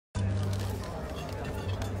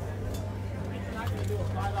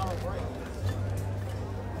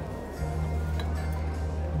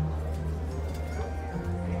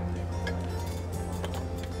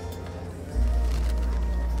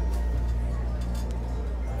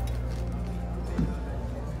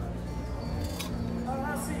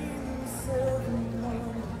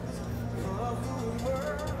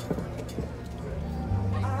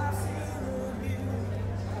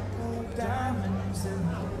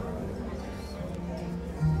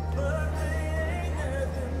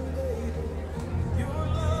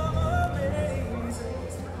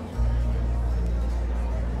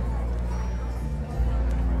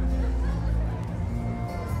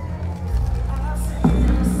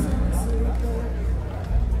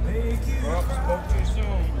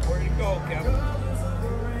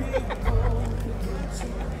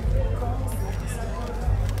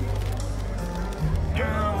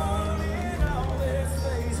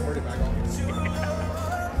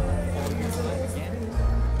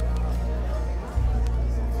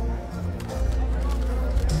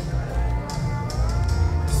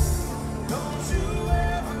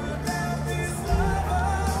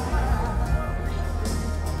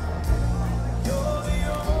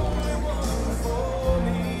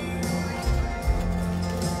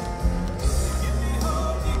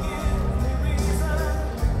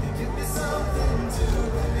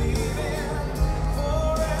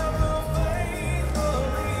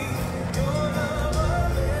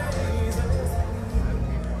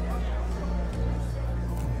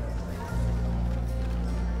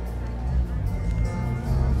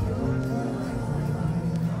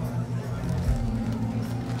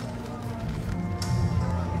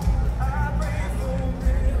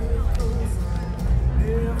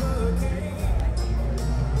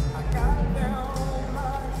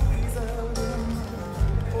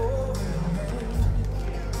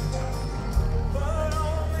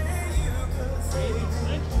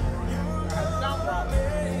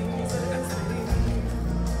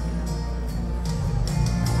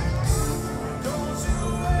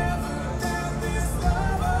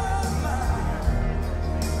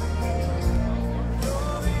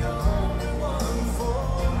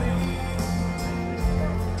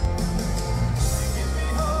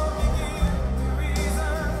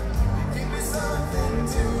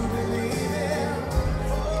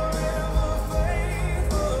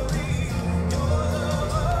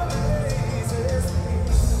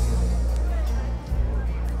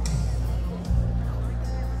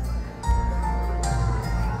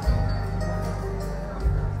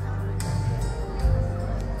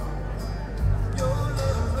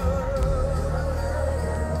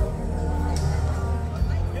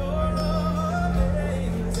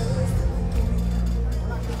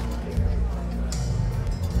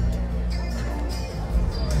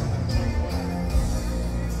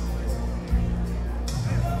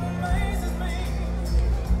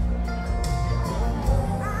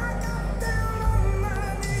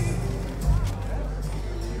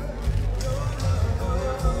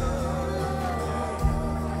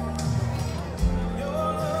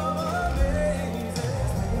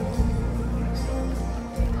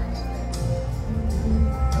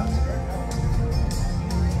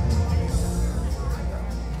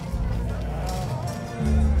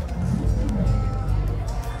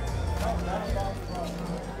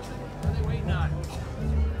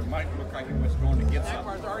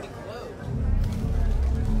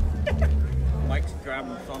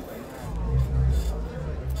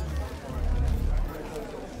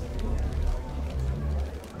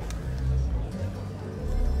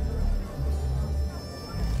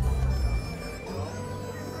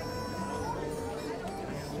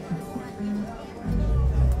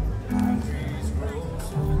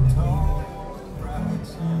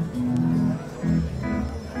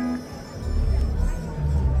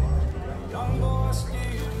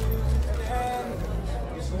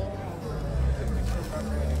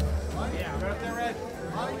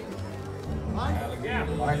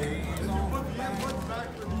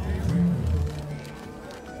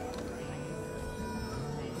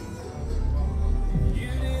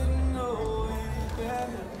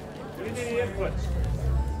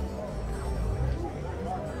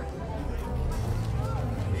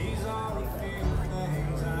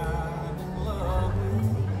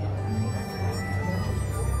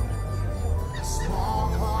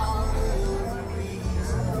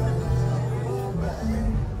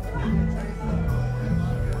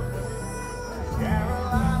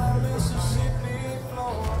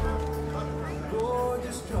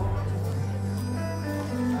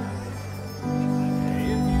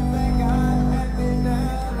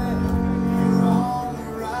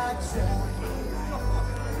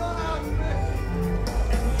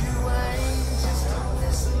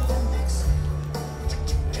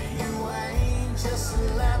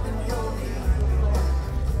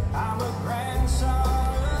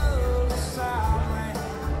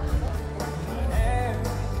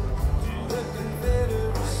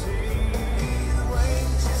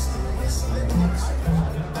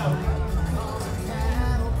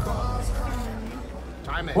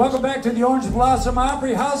Welcome back to the Orange Blossom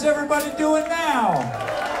Opry. How's everybody doing now?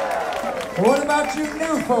 What about you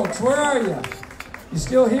new folks? Where are you? You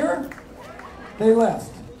still here? They left.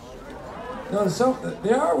 No,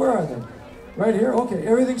 they are? Where are they? Right here? Okay.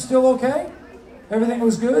 Everything's still okay? Everything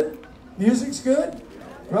was good? Music's good?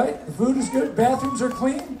 Right? The food is good? Bathrooms are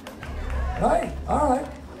clean? Right? All right.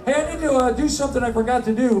 Hey, I need to do something I forgot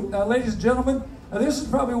to do. Ladies and gentlemen, this is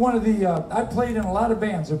probably one of the... I've played in a lot of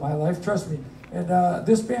bands in my life, trust me. And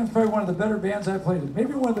this band's probably one of the better bands I've played in.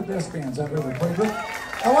 Maybe one of the best bands I've ever played with.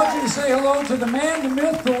 I want you to say hello to the man, the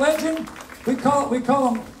myth, the legend. We call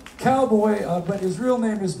him Cowboy, but his real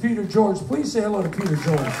name is Peter George. Please say hello to Peter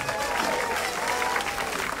George.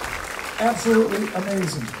 Absolutely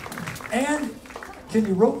amazing. And can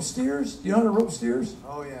you rope steers? Do you know how to rope steers?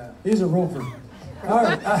 Oh, yeah. He's a roper. All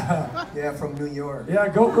right. Yeah, from New York. Yeah,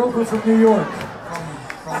 goat roper from New York.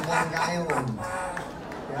 From Long Island.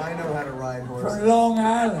 Yeah, I know how to ride horses. From Long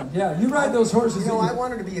Island. Yeah, you ride those horses. You know, I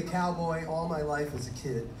wanted to be a cowboy all my life as a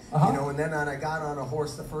kid. You know, and then I got on a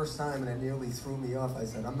horse the first time and it nearly threw me off. I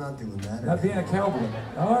said, I'm not doing that. Not being a cowboy.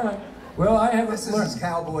 All right. Well, I haven't learned. This is as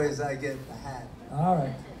cowboy as I get the hat. All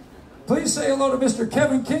right. Please say hello to Mr.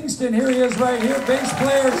 Kevin Kingston. Here he is right here. Bass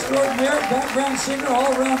player extraordinaire, background singer,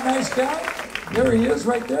 all-around nice guy. There he is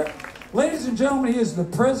right there. Ladies and gentlemen, he is the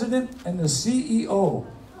president and the CEO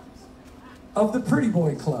of the Pretty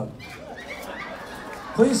Boy Club.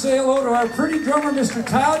 Please say hello to our pretty drummer, Mr.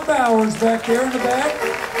 Todd Bowers, back there in the back.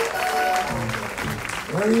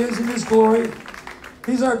 There he is in his glory.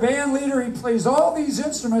 He's our band leader. He plays all these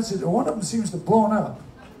instruments. One of them seems to have blown up.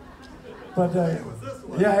 But,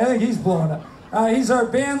 yeah, I think he's blown up. He's our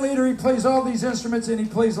band leader. He plays all these instruments, and he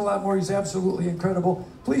plays a lot more. He's absolutely incredible.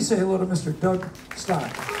 Please say hello to Mr. Doug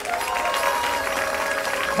Stock.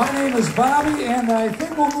 My name is Bobby, and I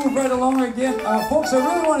think we'll move right along again. Folks, I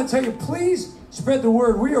really want to tell you, please spread the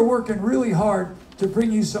word. We are working really hard to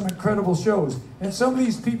bring you some incredible shows. And some of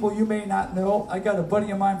these people you may not know. I got a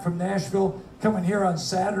buddy of mine from Nashville coming here on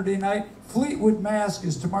Saturday night. Fleetwood Mac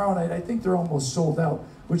is tomorrow night. I think they're almost sold out,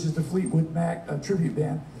 which is the Fleetwood Mac tribute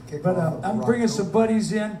band. But I'm bringing some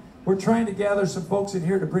buddies in. We're trying to gather some folks in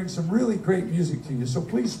here to bring some really great music to you. So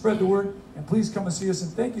please spread the word, and please come and see us.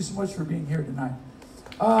 And thank you so much for being here tonight.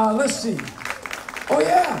 Let's see. Oh,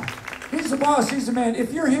 yeah. He's the boss. He's the man.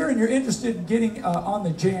 If you're here and you're interested in getting on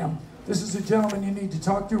the jam, this is the gentleman you need to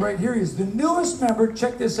talk to right here. He's the newest member.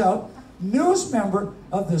 Check this out. Newest member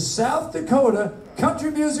of the South Dakota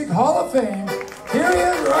Country Music Hall of Fame. Here he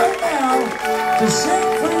is right now to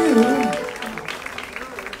sing for you.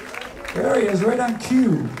 There he is, right on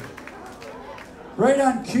cue. Right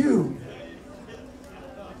on cue.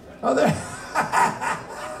 Oh, there.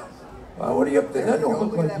 Well, what are you up there? That don't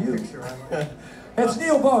look like you. That's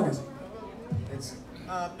Neil Bogus.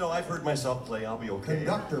 No, I've heard myself play. I'll be okay.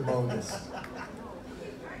 Conductor Bogus.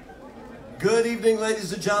 Good evening,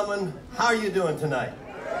 ladies and gentlemen. How are you doing tonight?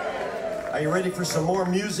 Are you ready for some more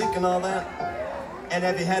music and all that? And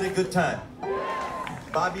have you had a good time?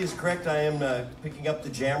 Bobby is correct. I am picking up the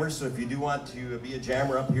jammers, so if you do want to be a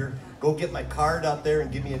jammer up here, go get my card out there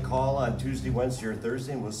and give me a call on Tuesday, Wednesday, or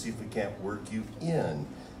Thursday, and we'll see if we can't work you in.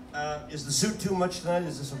 Is the suit too much tonight?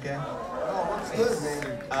 Is this okay? Oh, looks good,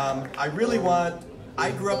 man. I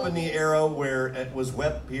grew up in the era where it was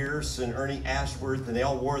Webb Pierce and Ernie Ashworth, and they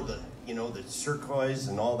all wore the, you know, the turquoise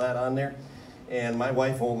and all that on there. And my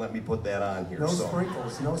wife won't let me put that on here. No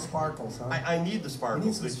sprinkles, no sparkles, huh? I need the sparkles.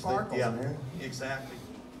 You need some sparkles, yeah, man. Exactly.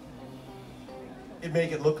 It'd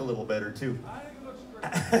make it look a little better, too.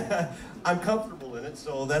 I'm comfortable in it,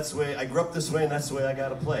 so that's the way, I grew up this way, and that's the way I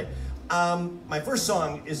gotta play. My first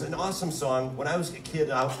song is an awesome song. When I was a kid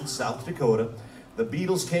out in South Dakota, the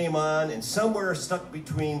Beatles came on, and somewhere stuck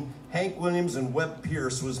between Hank Williams and Webb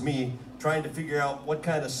Pierce was me trying to figure out what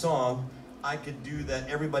kind of song I could do that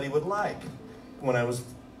everybody would like when I was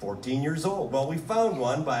 14 years old. Well, we found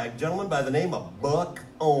one by a gentleman by the name of Buck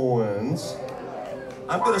Owens.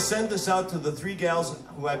 I'm going to send this out to the 3 gals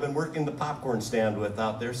who I've been working the popcorn stand with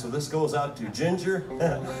out there. So this goes out to Ginger,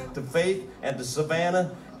 to Faith, and to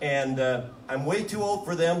Savannah. And I'm way too old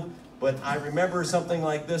for them, but I remember something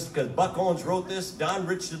like this because Buck Owens wrote this. Don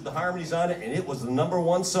Rich did the harmonies on it, and it was the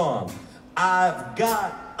 #1 song. I've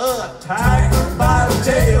got a tiger by the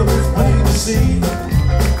tail, it's plain to see.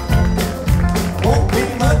 Won't be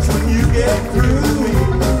much when you get through me.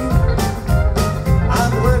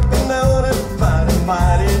 I'm working on it, fighting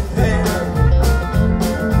mighty fair.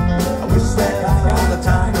 I wish that I got a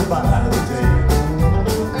tiger by the tail.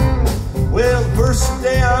 Well, the first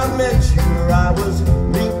day I met you, I was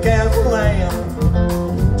meek as a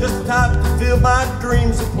lamb, just type to fill my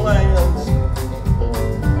dreams and plans.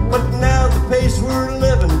 But now the pace we're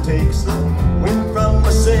living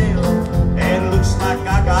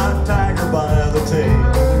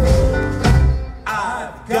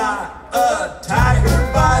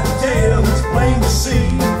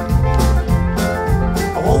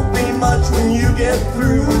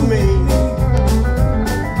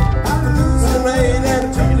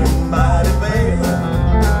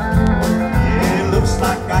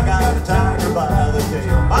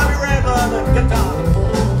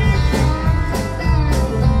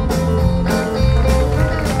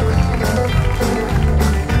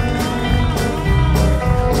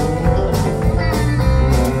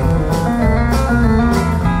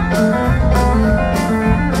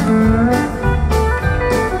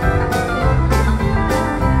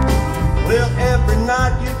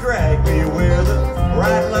night you drag me where the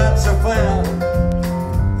bright lights are found.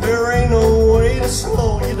 There ain't no way to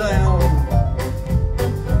slow you down.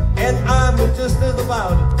 And I'm just as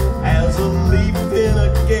about it as a leaf in a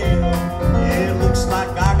gale. It looks like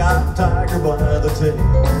I got a tiger by the tail.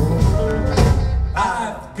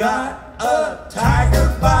 I've got a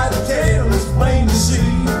tiger by the tail, it's plain to see.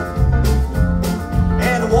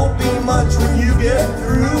 And it won't be much when you get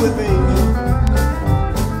through with me.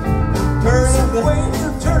 Turning the waves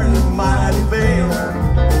are turning mighty veil.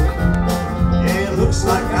 Yeah, it looks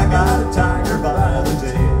like I got a tiger by the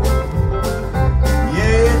tail.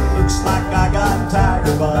 Yeah, it looks like I got a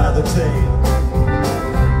tiger by the tail.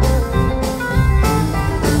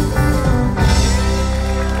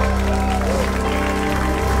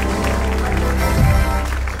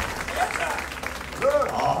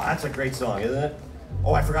 Oh, that's a great song, isn't it?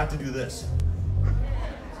 Oh, I forgot to do this.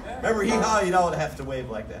 Remember hee-haw, you don't have to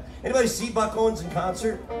wave like that. Anybody see Buck Owens in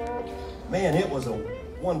concert? Man, it was a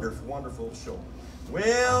wonderful, wonderful show.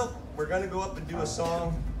 Well, we're going to go up and do a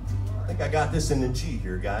song. I think I got this in the G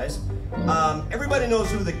here, guys. Everybody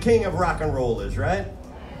knows who the king of rock and roll is, right?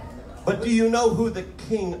 But do you know who the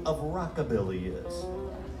king of rockabilly is?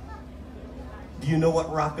 Do you know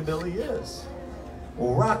what rockabilly is?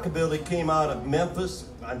 Well, rockabilly came out of Memphis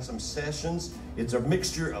on some sessions. It's a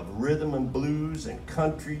mixture of rhythm and blues and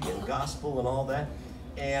country and gospel and all that.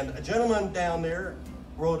 And a gentleman down there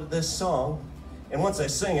wrote this song. And once I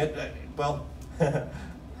sing it, well,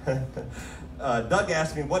 Doug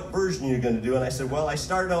asked me what version you're going to do. And I said, well, I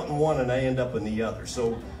started out in one and I end up in the other.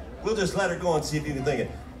 So we'll just let her go and see if you can think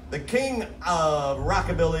it. The king of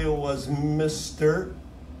rockabilly was Mr.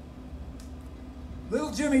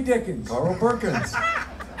 Little Jimmy Dickens. Carl Perkins.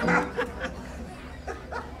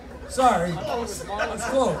 Sorry, that's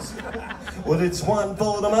close. Well, it's one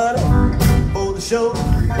for the money, for the show,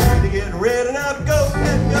 to get ready now to go,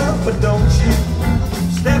 and go. But don't you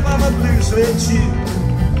step on my blue suede shoe.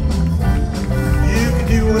 You can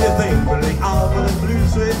do anything but lay off with a blue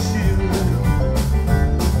suede shoe.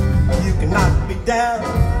 You can knock me down,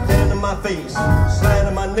 stand in my face,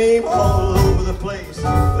 slander my name all over the place.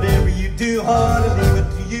 Whatever you do, honey, leave it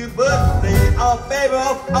to you. But lay off, baby,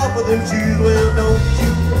 off of them shoes. Well, don't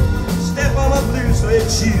you step on my blue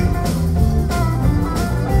suede shoe.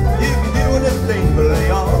 You can do anything but lay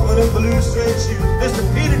off with a blue suede shoe. Mr.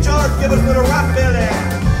 Peter George, give us a little rockabilly.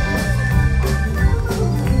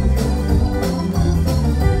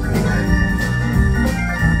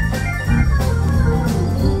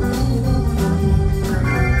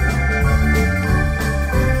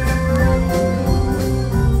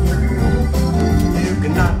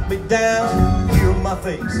 Down here on my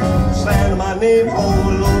face, slander my name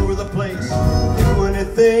all over the place. Do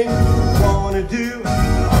anything you wanna do.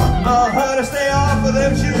 Oh, honey, stay off of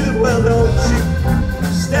them shoes. Well, don't you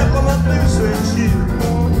step on my blue suede shoe.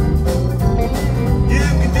 You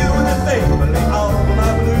can do anything but lay off of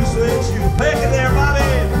my blue suede shoe. Pick it there, Bobby.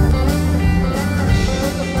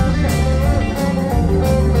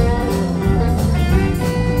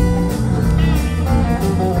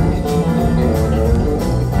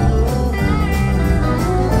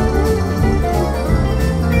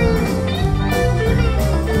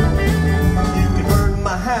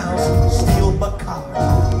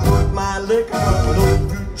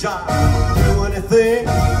 Jar. Do anything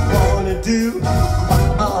you wanna do.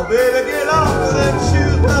 Oh, baby, get off of them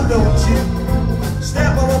shoes. Well, don't you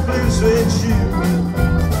step on my blue suede shoe.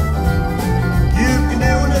 You can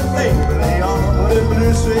do anything but lay off of them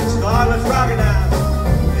blue suede shoes. Oh, let's rock it now.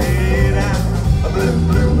 Hey, now. A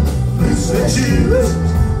blue suede shoes.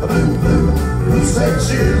 A blue suede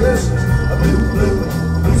shoes. A blue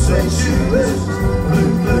suede shoes.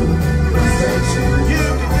 Blue suede shoes. You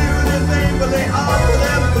can do anything but lay off of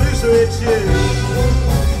them blue suede shoes.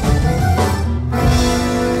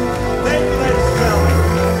 Thank you, ladies and gentlemen.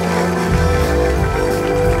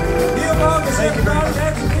 Neil Bogus, everybody,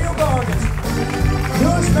 that's Neil Bogus.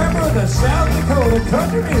 Newest member of the South Dakota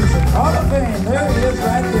Country Music Hall of Fame. There he is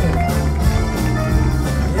right there.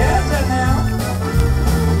 Yes, and now.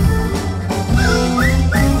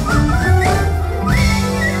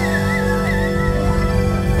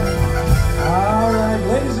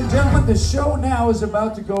 Ladies and gentlemen, the show now is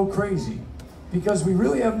about to go crazy because we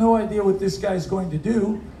really have no idea what this guy's going to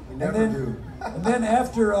do. We never do. And then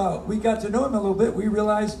after we got to know him a little bit, we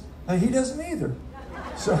realized he doesn't either.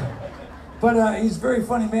 So, but he's a very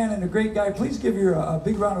funny man and a great guy. Please give your a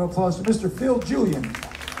big round of applause to Mr. Phil Julian.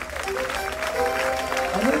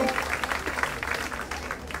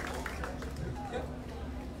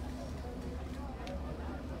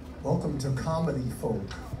 Welcome to Comedy Folk.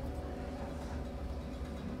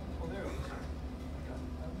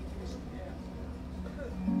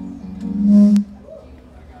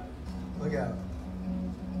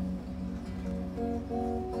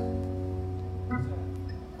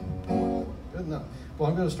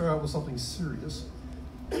 I'm going to start out with something serious.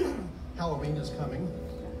 Halloween is coming.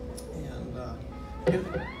 And you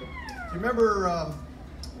remember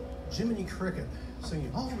Jiminy Cricket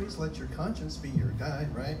singing, "Always let your conscience be your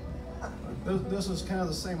guide," right? This is kind of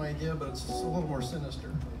the same idea, but it's a little more sinister.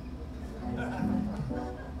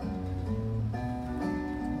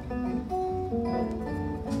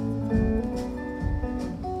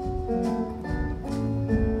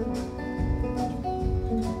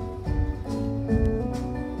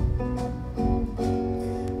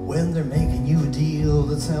 When they're making you a deal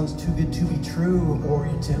that sounds too good to be true, or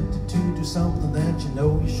you're tempted to do something that you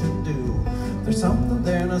know you shouldn't do, there's something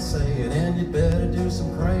they're not saying, and you better do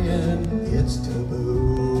some praying. It's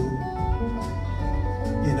taboo.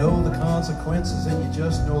 You know the consequences, and you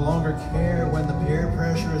just no longer care when the peer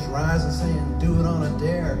pressure is rising, saying do it on a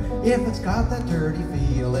dare. If it's got that dirty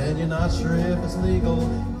feel and you're not sure if it's legal,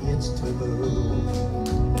 it's taboo.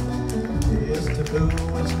 It's taboo,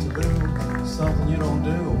 it's taboo, something you don't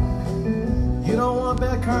do. You don't want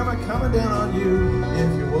bad karma coming down on you.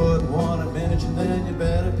 If you wouldn't want to mention, then you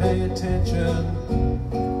better pay attention.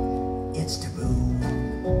 It's taboo.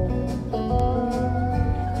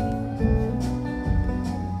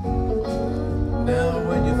 Now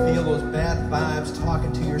when you feel those bad vibes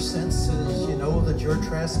talking to your senses, you know that you're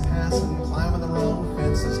trespassing, climbing the wrong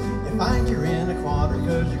fences. You find you're in a quandary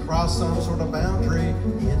because you crossed some sort of boundary.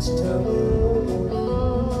 It's taboo.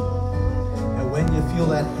 When you feel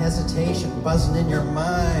that hesitation buzzing in your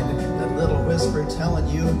mind, that little whisper telling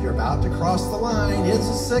you you're about to cross the line, it's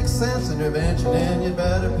a sixth sense intervention and you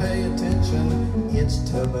better pay attention. It's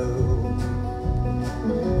taboo.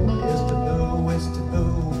 It's taboo, it's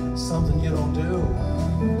taboo, something you don't do.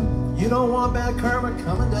 You don't want bad karma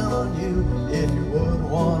coming down on you. If you wouldn't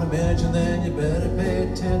want to mention, then you better pay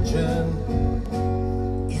attention.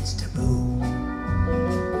 It's taboo.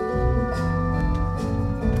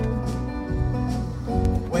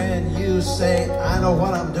 You say, I know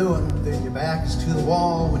what I'm doing, then your back is to the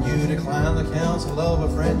wall. When you decline the counsel of a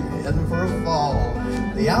friend, you're heading for a fall.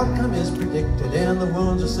 The outcome is predicted and the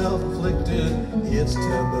wounds are self-inflicted. It's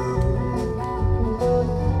taboo.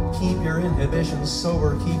 Keep your inhibitions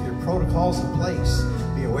sober, keep your protocols in place.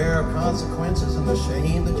 Be aware of consequences and the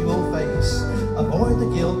shame that you will face. Avoid the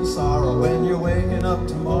guilt and sorrow when you're waking up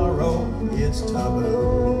tomorrow. It's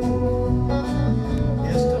taboo.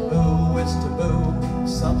 It's taboo, it's taboo,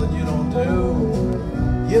 something you don't do.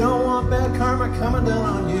 You don't want bad karma coming down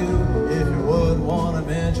on you. If you would want to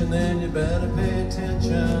mention, then you better pay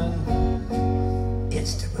attention.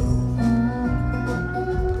 It's taboo.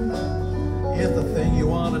 If the thing you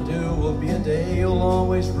want to do will be a day you'll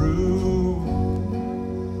always rue,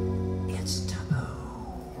 it's taboo.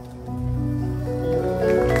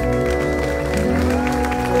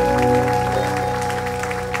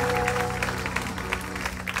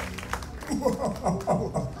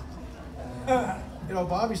 You know,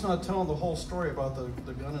 Bobby's not telling the whole story about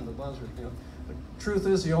the gun and the buzzard. You know, the truth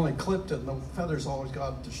is he only clipped it, and the feathers always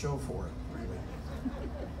got to show for it. Really.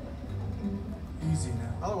 Easy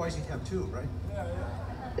now. Otherwise, he'd have two, right? Yeah.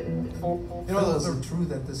 You know, is it true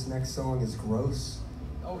that this next song is gross?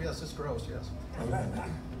 Oh yes, it's gross. Yes. Okay.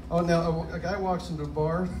 Oh, now a guy walks into a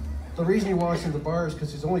bar. The reason he walks into the bar is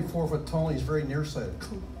because he's only 4 foot tall and he's very nearsighted.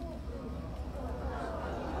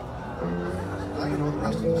 Now you know the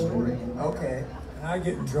rest of the story. Okay. And I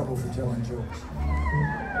get in trouble for telling jokes.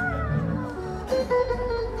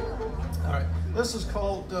 All right. This is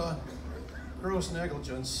called gross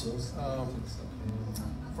negligence.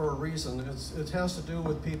 For a reason. It has to do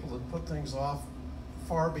with people that put things off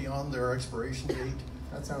far beyond their expiration date.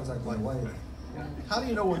 That sounds like my wife. How do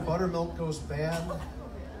you know when buttermilk goes bad?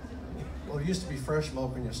 Well, it used to be fresh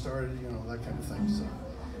milk when you started, you know, that kind of thing. So.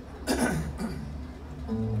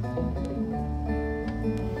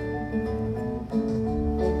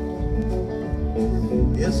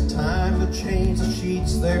 It's time to change the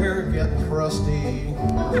sheets, they're getting crusty.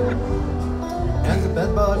 And the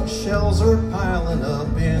bedbug shells are piling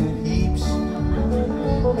up in heaps.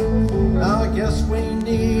 Now I guess we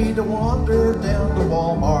need to wander down to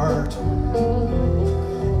Walmart.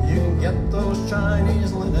 You can get those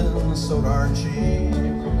Chinese linens so darn cheap.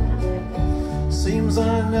 Seems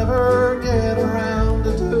I never get around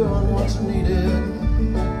to doing what's needed.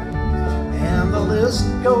 And the list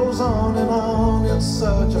goes on and on, it's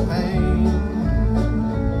such a pain.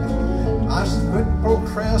 I should quit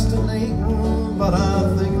procrastinating, but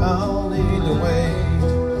I think I'll need to wait.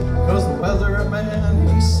 'Cause the weatherman,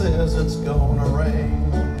 he says it's gonna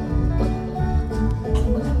rain.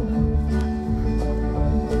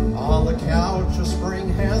 On the couch a spring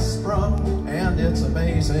has sprung, and it's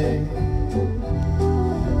amazing.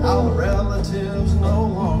 How the relatives no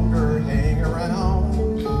longer hang around.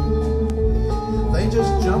 They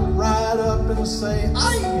just jump right up and say,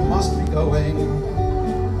 I must be going.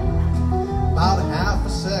 About a half a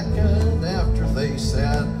second after they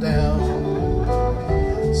sat down.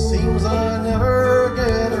 Seems I never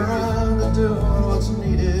get around to doing what's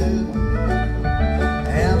needed.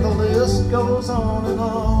 And the list goes on and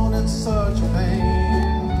on, it's such a pain.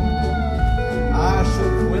 I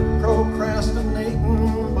should quit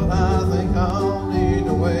procrastinating, but I think I'll need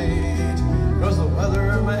to wait. 'Cause the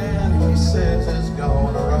weatherman, he says it's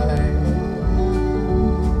gonna rain.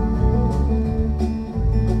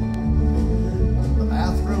 The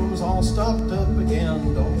bathroom's all stopped up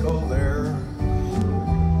again, don't go there.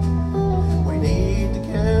 We need to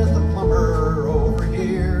get the plumber over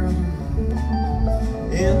here.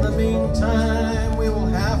 In the meantime, we will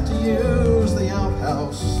have to use the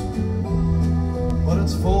outhouse. But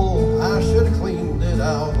it's full, I should have cleaned it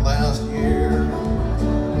out last year.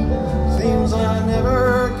 Seems I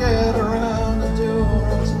never get around to doing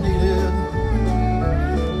what's needed.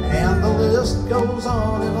 And the list goes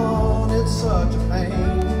on and on, it's such a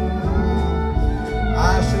pain.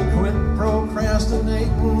 I should quit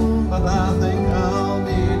procrastinating, but I think I'll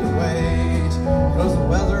need to wait. 'Cause the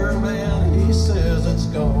weatherman, he says it's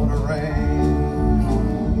gonna rain.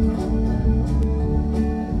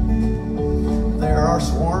 There are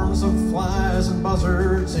swarms of flies and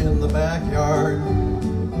buzzards in the backyard.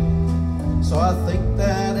 So I think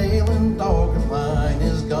that ailing dog of mine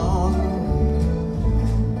is gone.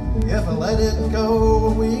 If I let it go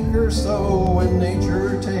a week or so, when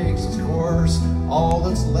nature takes its course, all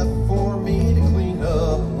that's left for me to clean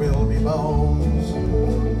up will be bones.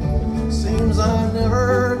 Seems I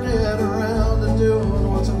never get around to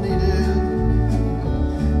doing what's needed.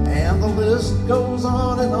 And the list goes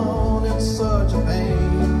on and on, it's such a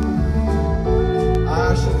pain.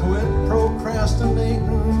 I should quit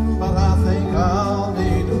procrastinating, but I think I'll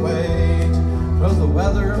need to wait. 'Cause the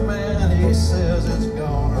weatherman, he says it's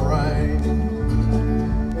gonna rain.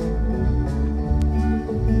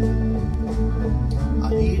 I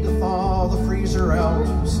need to thaw the freezer out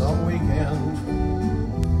some weekend.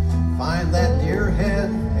 Find that deer head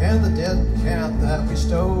and the dead cat that we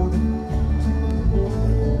stowed.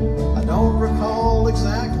 I don't recall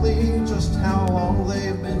exactly just how long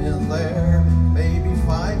they've been in there. Maybe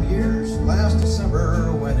 5 years, last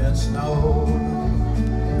December when it snowed.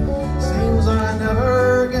 Seems I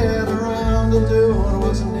never get around to doing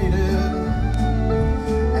what's needed.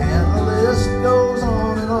 And the list goes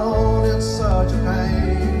on and on, it's such a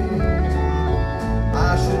pain.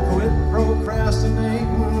 I should quit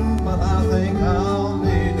procrastinating, but I think I'll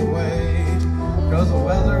need to wait. 'Cause the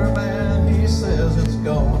weatherman, he says it's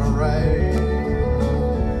gonna rain.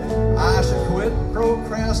 I should quit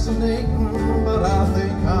procrastinating, but I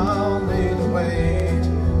think I'll need to wait.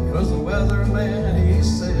 'Cause the weatherman, he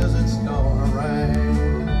says it's gonna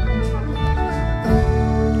rain.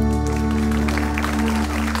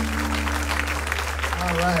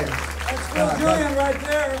 All right. That's Phil Julian right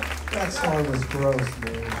there. That song was gross,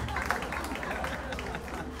 man.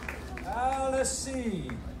 Let's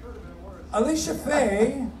see. Alicia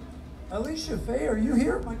Faye. Alicia Faye, are you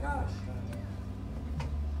here? My gosh.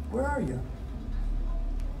 Where are you?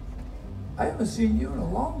 I haven't seen you in a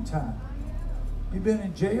long time. You been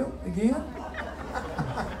in jail again?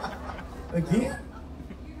 Again?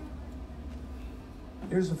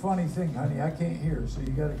 Here's the funny thing, honey. I can't hear, so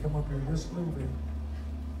you got to come up here just a little bit.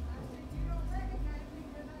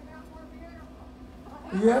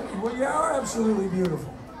 Yeah, well, you are absolutely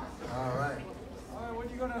beautiful. All right. All right, what are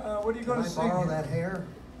you gonna Can I sing? borrow that hair?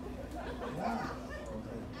 Yeah.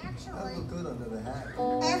 That look good under the hat.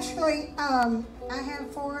 Actually, I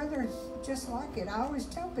have 4 others just like it. I always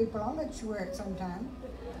tell people I'll let you wear it sometime.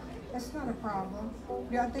 That's not a problem. Do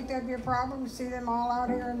y'all think that'd be a problem to see them all out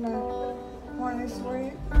here in the one this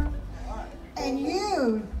week? And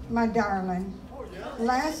you, my darling,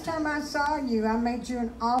 last time I saw you, I made you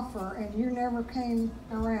an offer and you never came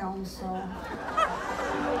around, so.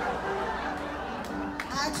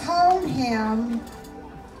 I told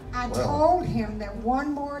him that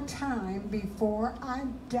one more time before I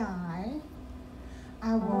die,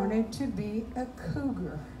 I wanted to be a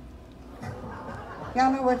cougar.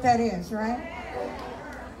 Y'all know what that is, right?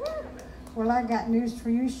 Well, I got news for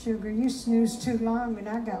you, sugar. You snoozed too long, and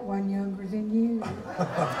I got one younger than you.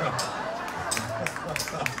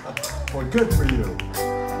 Well, good for you.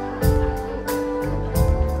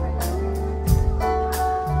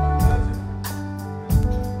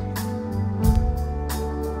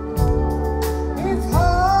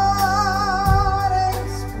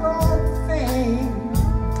 Heartaches brought fame,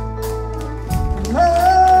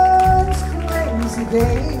 love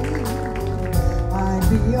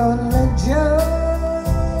be a legend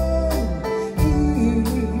in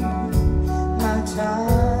my time.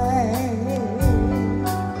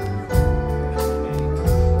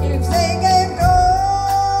 If they gave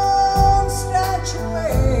gold statuettes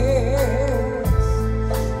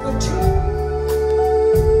for tears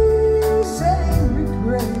and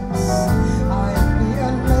regrets, I'd be a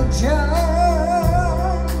legend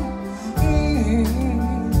in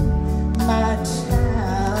my time.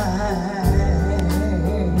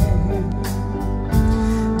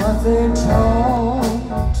 But they don't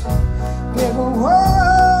give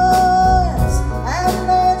awards and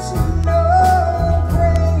there's no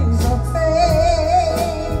praise or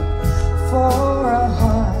fame for a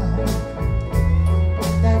heart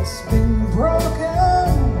that's been broken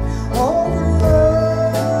over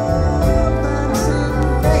love that's in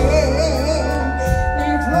vain.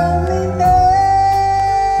 If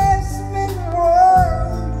loneliness meant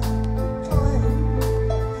world claim,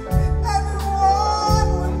 everyone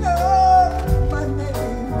would know my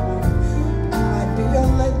name. I'd be a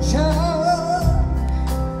legend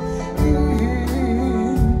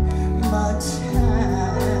in my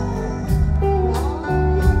time.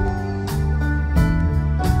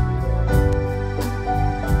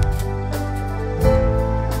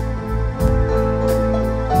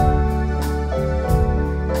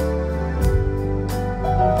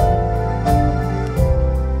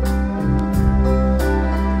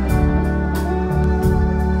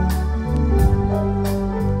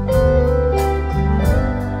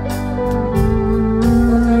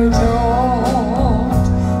 But they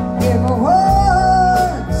don't give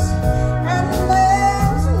awards and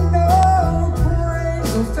there's no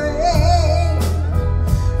praise or fame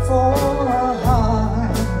for a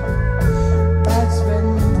heart that's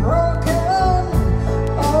been broken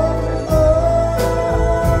over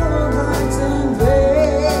love that's in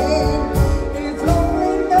vain. If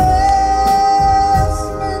loneliness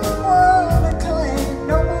meant world acclaim,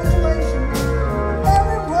 no motivation,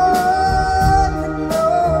 everyone would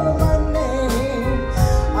know my name.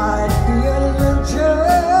 I'd be a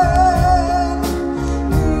legend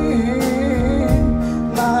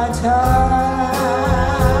in my time.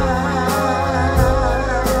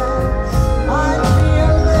 I'd be a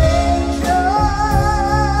legend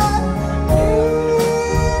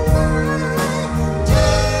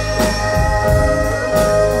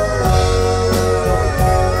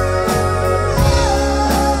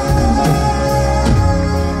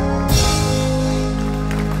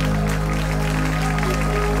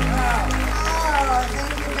Oh,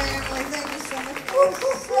 thank you, Natalie. Thank you so much.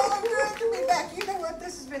 It's so good to be back. You know what?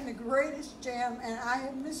 This has been the greatest jam, and I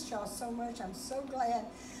have missed y'all so much. I'm so glad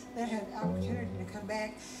that I had the opportunity to come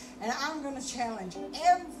back. And I'm going to challenge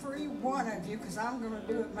every one of you, because I'm going to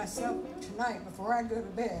do it myself tonight before I go to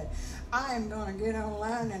bed. I am going to get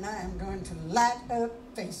online and I am going to light up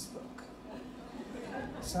Facebook.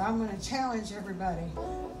 So I'm going to challenge everybody.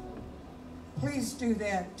 Please do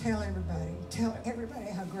that. Tell everybody. Tell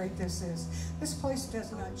everybody how great this is. This place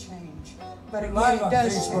does not change, but We're again, live it on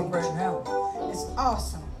does Facebook change. right now. It's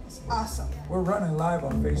awesome. It's awesome. We're running live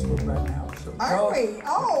on Facebook right now. So Are tell- we?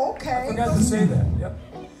 Oh, okay. I forgot to say that. Yep.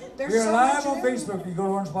 There's We are so live much on in it. Facebook. You go to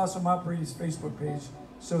Orange Blossom Opry's Facebook page.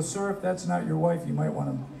 So, sir, if that's not your wife, you might want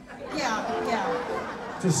to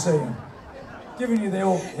Yeah. just saying. Giving you the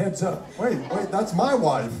old heads up. Wait, that's my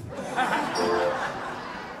wife.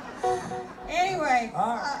 Anyway,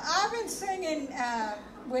 right. I've been singing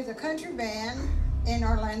with a country band in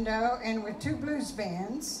Orlando and with 2 blues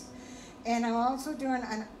bands. And I'm also doing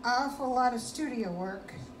an awful lot of studio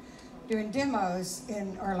work, doing demos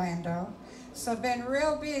in Orlando. So I've been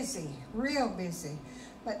real busy.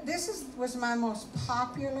 But this was my most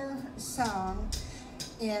popular song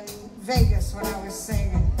in Vegas when I was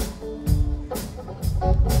singing.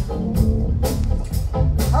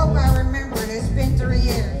 Hope I remember it. It's been 3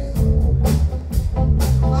 years.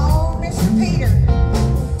 Oh, Mr. Peter.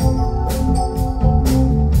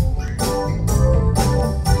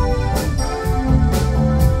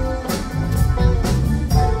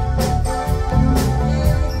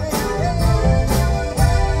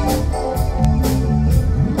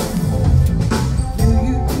 Do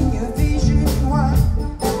you think your vision was?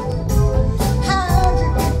 How'd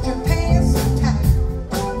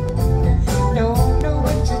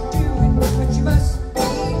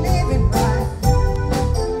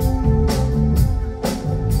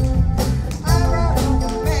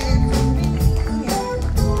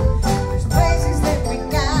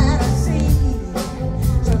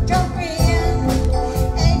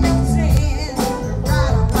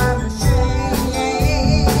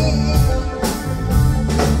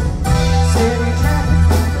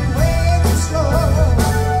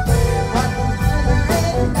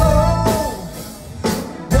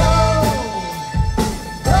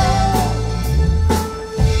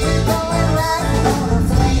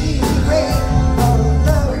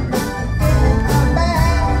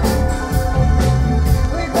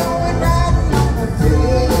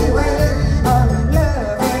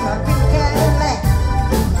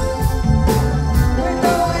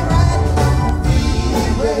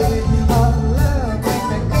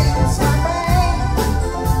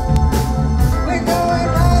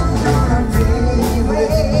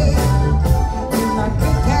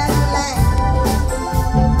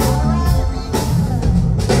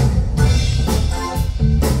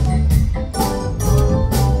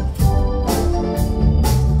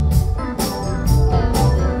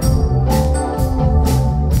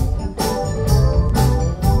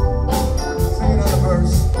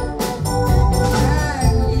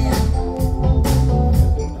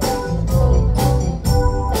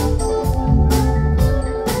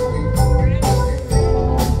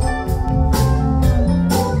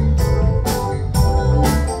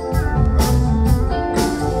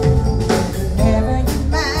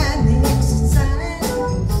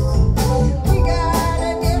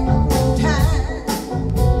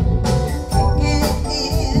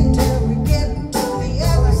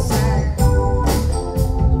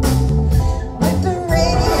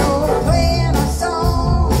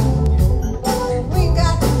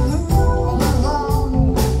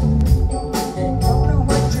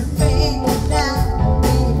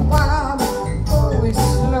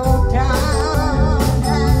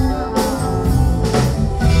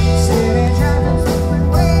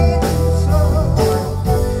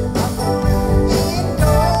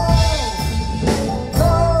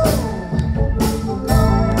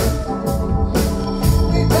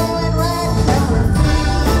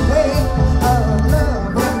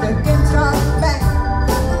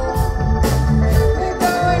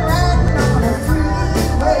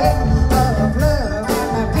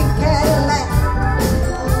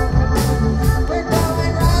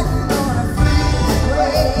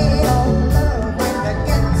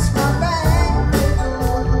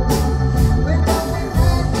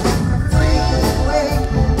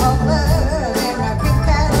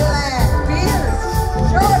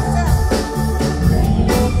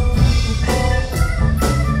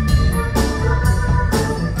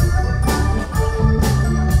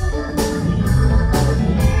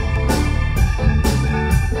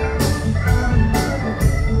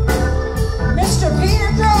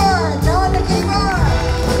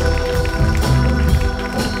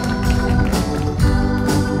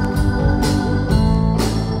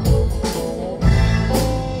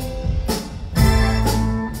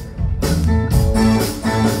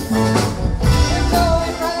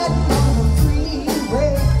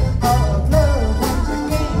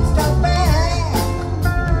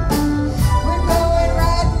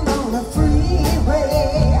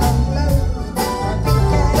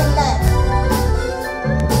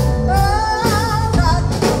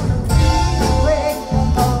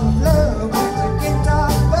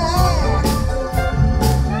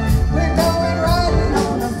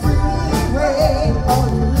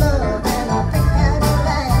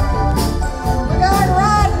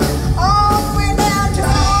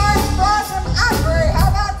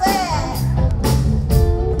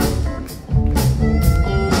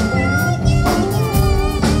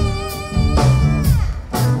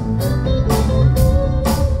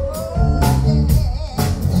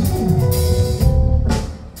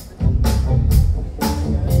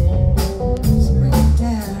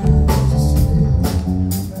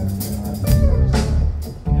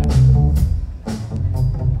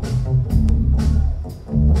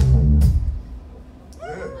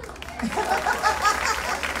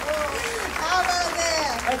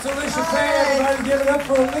Patricia Faye. Everybody give it up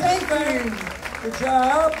for Lincoln Thank Faye. you. Good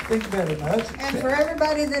job. Think better, much. And for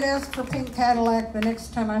everybody that asked for Pink Cadillac, the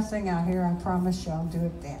next time I sing out here, I promise you I'll do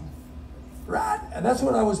it then. Right. And that's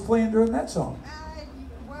what I was playing during that song.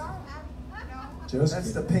 Just That's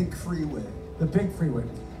kidding. the Pink Freeway. The Pink Freeway.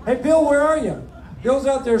 Hey, Bill, where are you? Bill's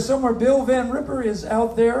out there somewhere. Bill Van Ripper is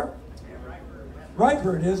out there.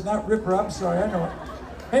 Riper it is, not Ripper. I'm sorry, I know it.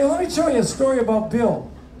 Hey, let me tell you a story about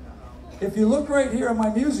Bill. If you look right here on my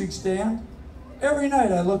music stand, every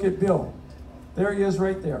night I look at Bill. There he is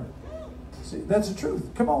right there. See, that's the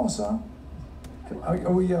truth. Come on, son. Are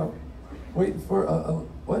we waiting for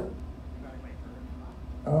what?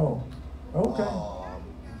 Oh, okay.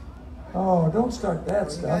 Oh, don't start that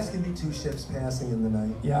You stuff. guys can be two ships passing in the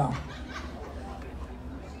night. Yeah.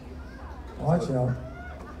 Watch out.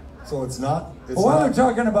 So it's not. Well, while they're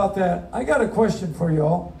talking about that, I got a question for you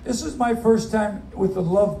all. This is my first time with the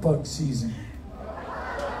love bug season.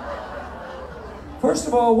 First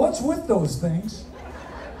of all, what's with those things?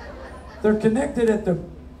 They're connected at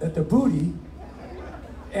the booty,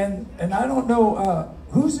 and I don't know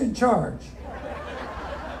who's in charge.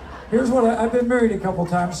 Here's what I've been married a couple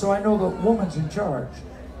times, so I know the woman's in charge,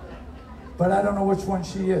 but I don't know which one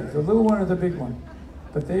she is, the little one or the big one.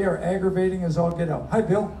 But they are aggravating as all get out. Hi,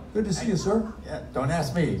 Bill. Good to see you, sir. Yeah, don't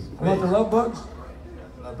ask me. About the love bugs?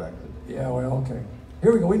 Love bugs. Yeah, well, okay.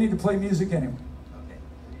 Here we go. We need to play music anyway.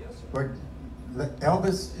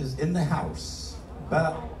 Elvis is in the house,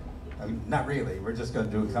 but not really. We're just going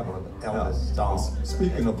to do a couple of Elvis songs.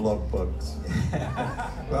 Speaking of love bugs.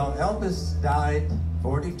 Well, Elvis died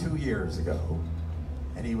 42 years ago,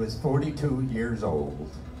 and he was 42 years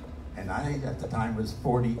old. And I, at the time, was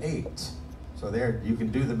 48. So there, you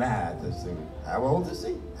can do the math as to how old is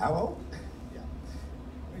he? How old? Yeah.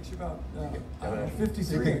 Makes you about You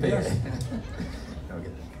 53. can figure it.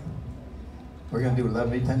 Okay. We're going to do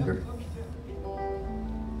Love Me Tender.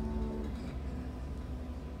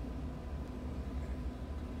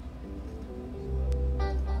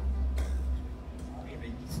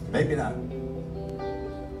 Maybe not.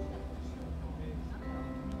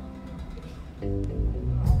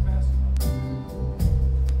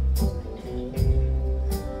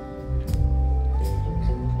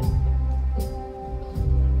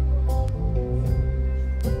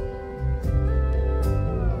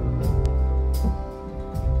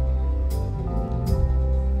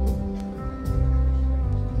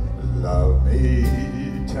 Love me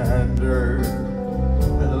tender,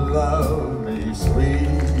 love me sweet,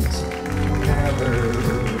 never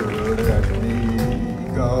let me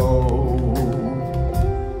go.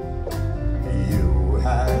 You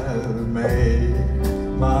have made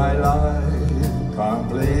my life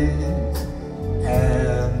complete,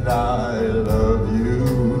 and I love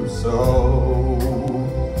you so.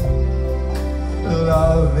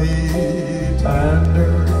 Love me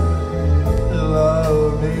tender,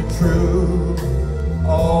 love me true,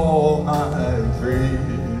 all my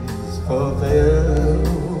dreams fulfill.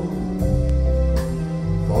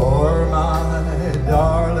 For my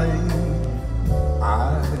darling,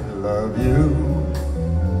 I love you,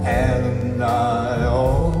 and I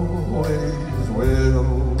always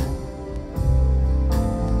will.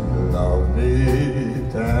 Love me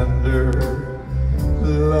tender,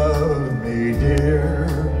 love me dear,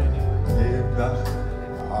 give thy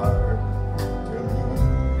heart to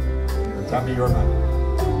me. Tell me you're mine.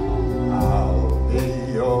 I'll be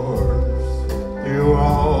yours through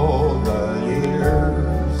all the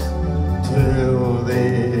years, till the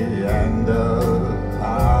end of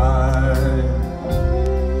time.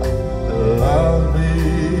 Love me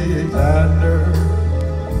tender,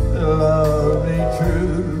 love me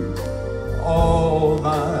true, all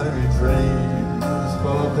my dreams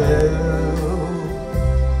fulfill.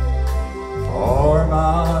 For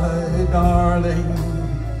my darling,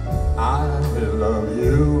 I love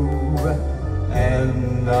you,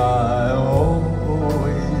 and I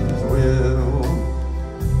always will.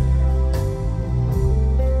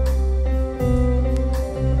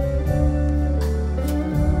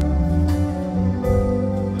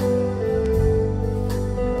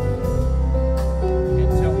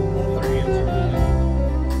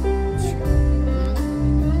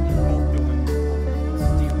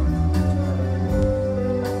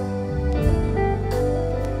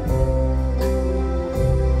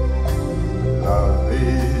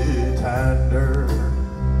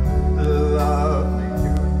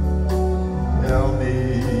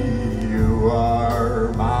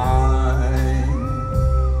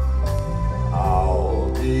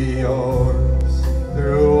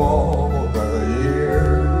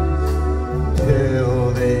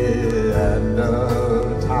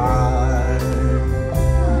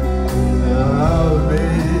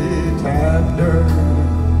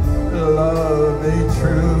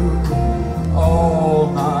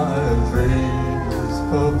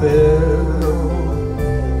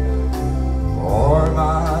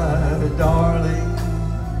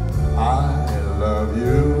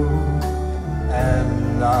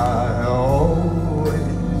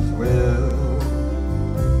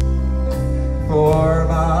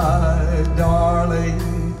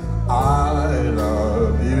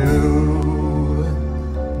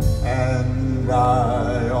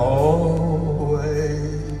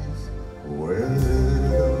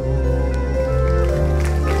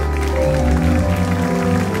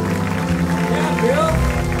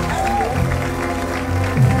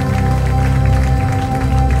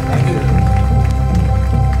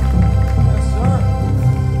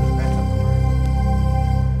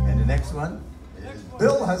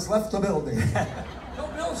 building. No,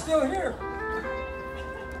 Bill's still here.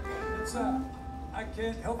 It's I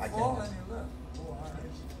can't help falling. You left. Oh, all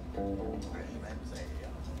right.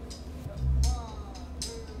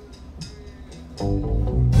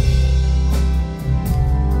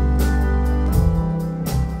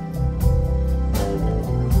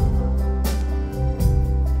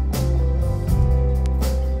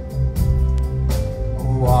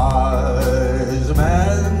 Wise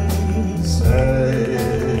men say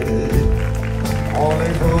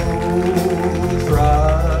only fools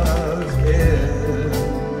rush in,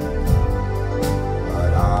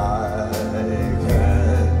 but I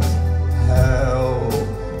can't help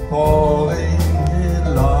falling in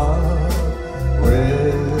love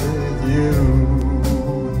with you.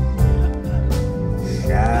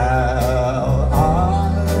 Shall I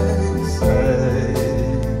say,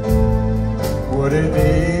 would it be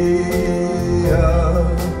a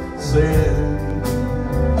sin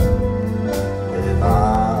if I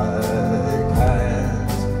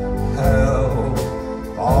can't help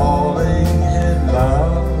falling in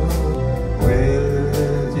love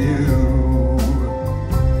with you?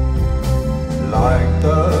 Like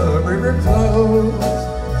the river flows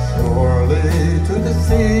surely to the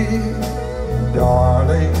sea,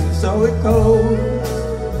 darling, so it goes.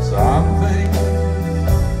 Some things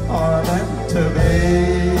are meant to be.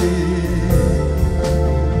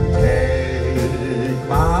 Take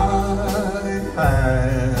my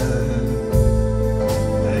hand,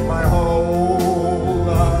 take my whole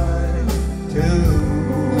life too,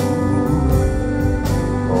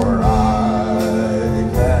 for I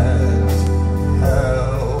can't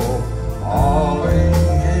help falling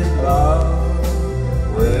in love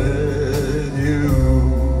with you.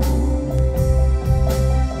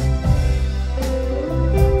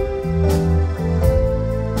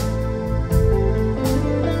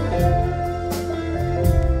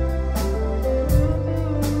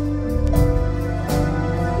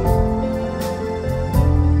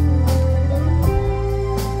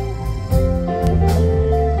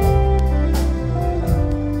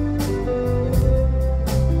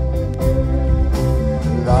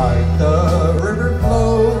 Like the river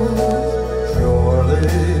flows surely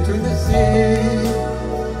to the sea,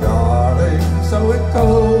 darling, so it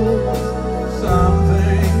goes. Some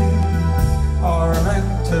things are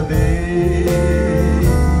meant to be.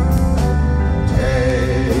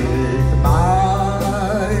 Take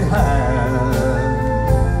my hand,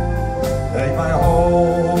 take my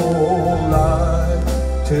whole life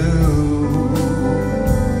too,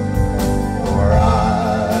 for I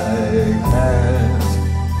can't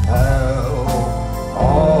help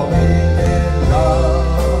falling in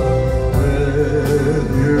love with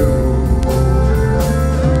you.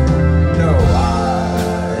 No, I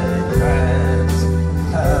can't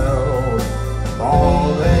help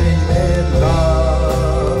falling in love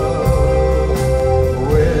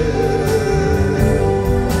with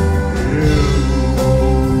you.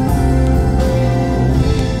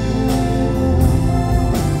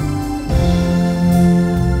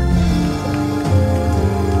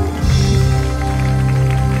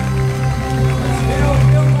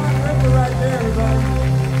 Bill Mark River right there, everybody.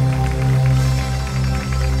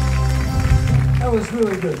 That was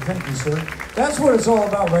really good. Thank you, sir. That's what it's all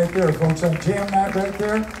about right there, folks. On Jam Night right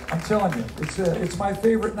there. I'm telling you, it's my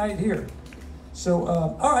favorite night here. So,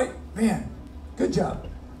 all right, man, good job.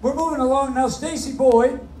 We're moving along now. Stacy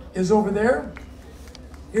Boyd is over there.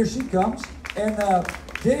 Here she comes. And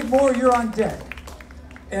Dave Moore, you're on deck.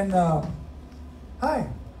 And hi,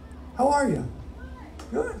 how are you?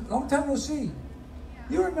 Good. Long time no see.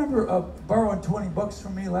 You remember borrowing $20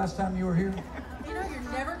 from me last time you were here? You know, you're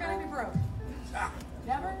never going to be broke.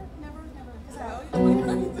 Never, never, never. Because I owe you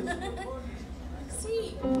money.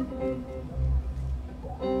 See.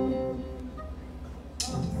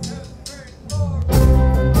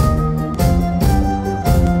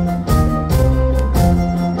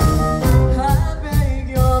 I beg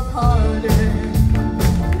your pardon.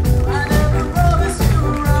 I never promised you a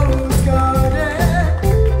rose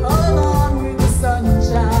garden along with the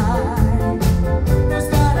sunshine. There's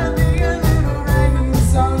gotta be a little rain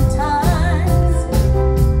sometimes.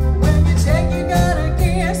 When you check, you gotta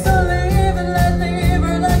give. So live and let the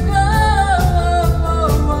river let go.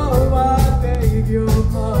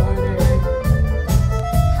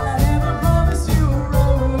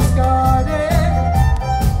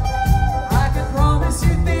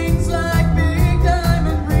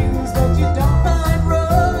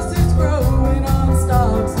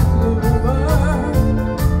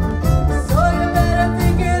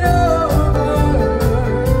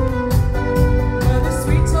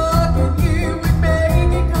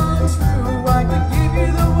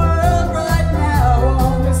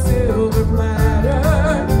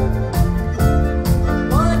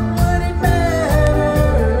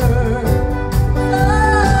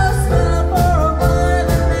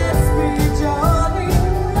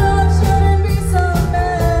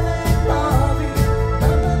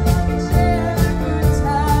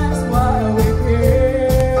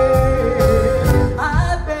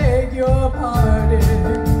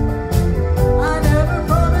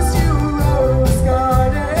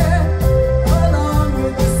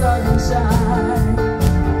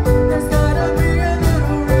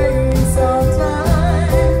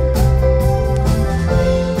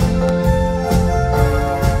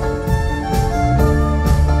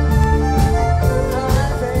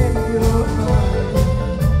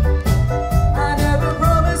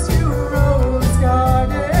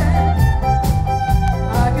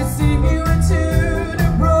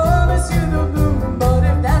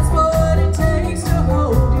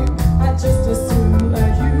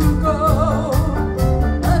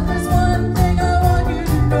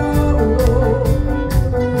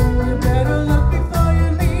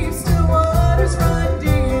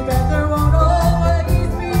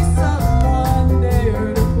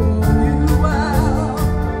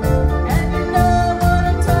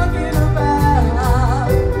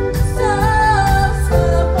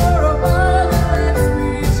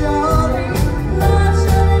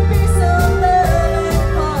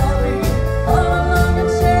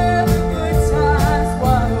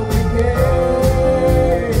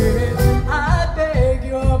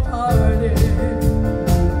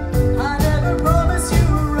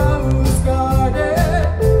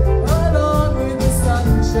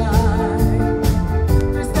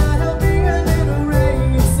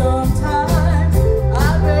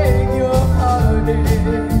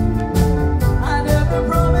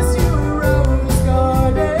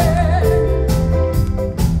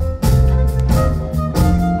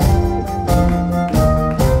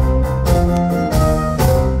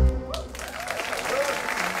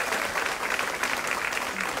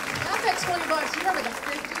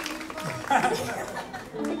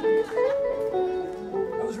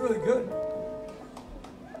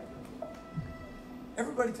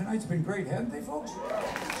 everybody tonight's been great, haven't they, folks?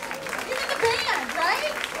 Even the band,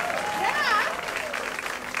 right? Yeah.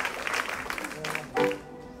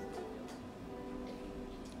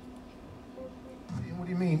 What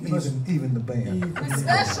do you mean, even the band?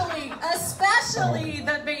 Especially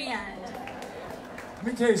the band. Let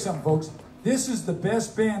me tell you something, folks. This is the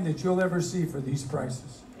best band that you'll ever see for these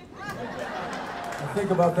prices. Now think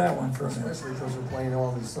about that one for a minute. Especially because we're playing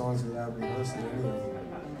all these songs without rehearsing anything.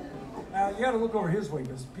 Now you got to look over his way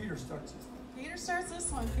because Peter starts this. Peter starts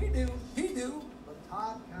this one. He do. But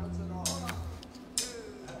Todd counts it all. 2,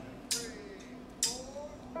 3,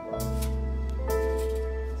 4.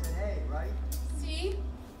 It's an A, right? C.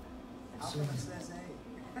 How come it says A?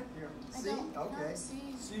 Here. I C? don't know, Okay. C.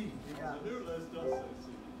 C. You got it.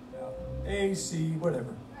 A, C,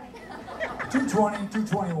 whatever. 220,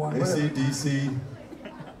 221, whatever. AC/DC.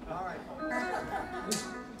 All right.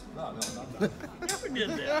 No, not that. Never did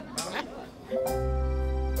that.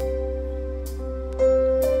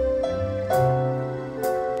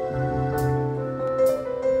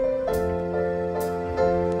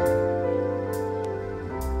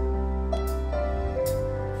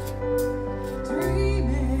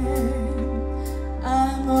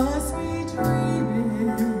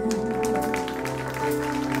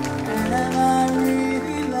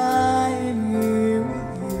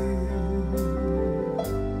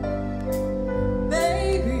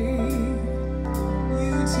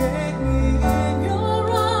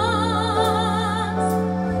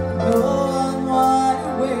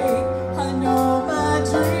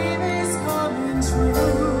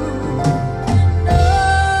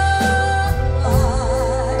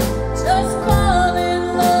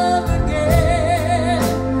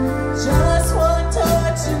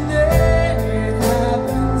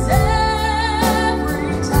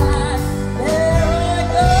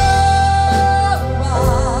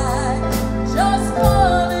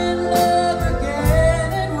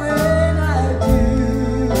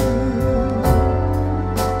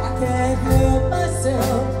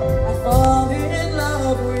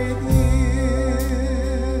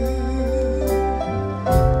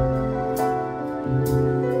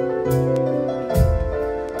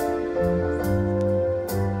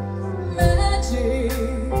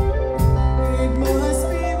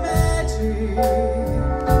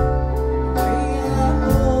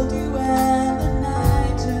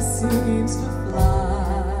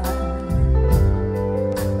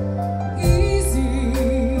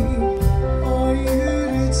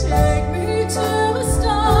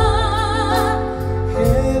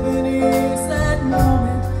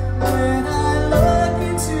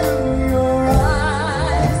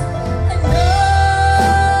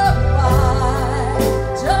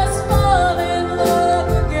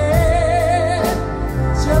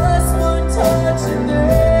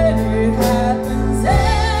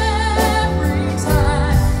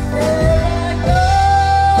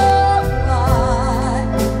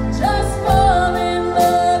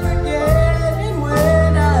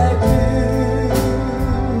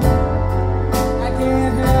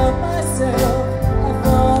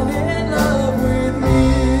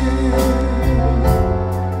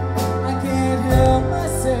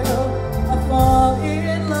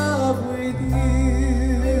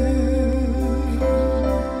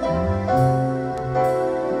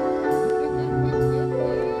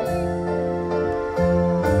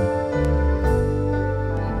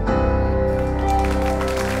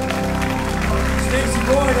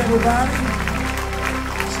 everybody.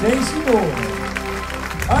 Stacy Boyd.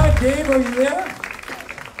 All right, Dave, are you there?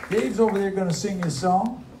 Dave's over there going to sing his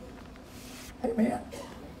song. Hey, man.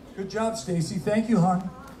 Good job, Stacy. Thank you, hon.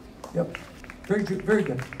 Yep. Very good. Very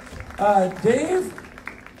good. Dave?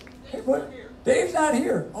 Hey, what? Dave's not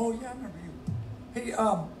here. Oh, yeah, I remember you. Hey,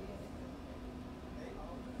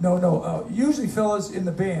 no. Usually, fellas in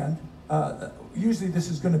the band, usually this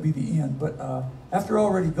is going to be the end, but after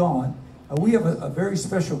already gone, we have a very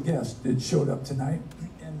special guest that showed up tonight,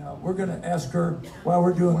 and we're going to ask her, while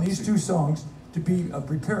we're doing these two songs, to be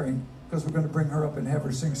preparing, because we're going to bring her up and have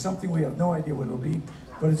her sing something. We have no idea what it'll be,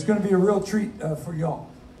 but it's going to be a real treat for y'all.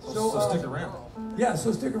 So stick around. Yeah,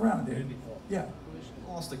 so stick around, Dave. Yeah.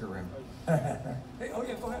 I'll stick around. Hey, oh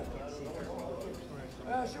yeah, go ahead.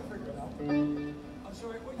 She'll figure it out. I'm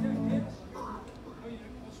sorry, what, yeah, yes? Oh, you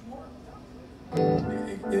want some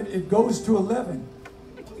more? It goes to 11.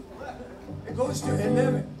 It goes to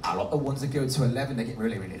 11. I like the ones that go to 11, they get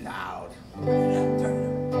really, really loud.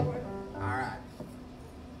 Alright.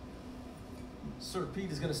 Sir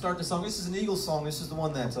Pete is going to start the song. This is an Eagles song. This is the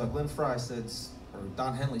one that Glenn Fry said, or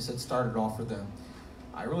Don Henley said started off for them.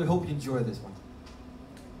 I really hope you enjoy this one.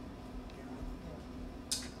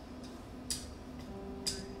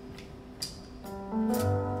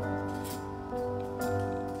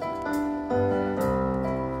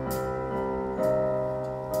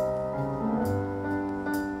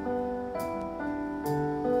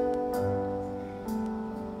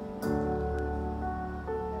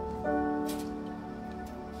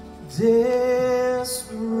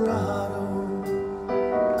 Desperado,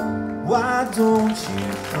 why don't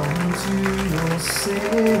you come to your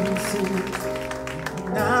senses?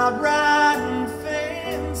 Not riding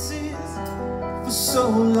fences for so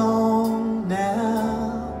long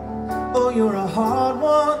now. Oh, you're a hard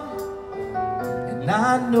one, and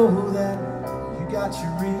I know that you got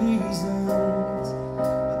your reasons.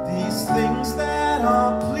 But these things that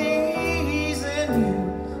are pleasing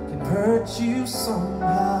you can hurt you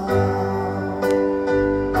somehow.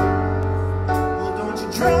 Well, don't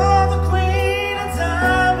you draw the queen of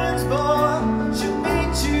diamonds, boy. She'll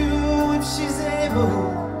meet you if she's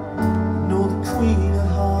able. No, the queen of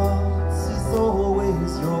hearts is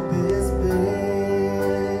always your best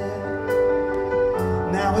bet.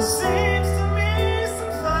 Now it seems to me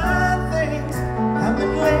some fine things have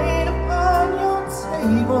been laid upon your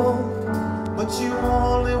table, but you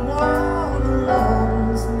only want the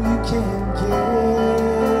ones you can get.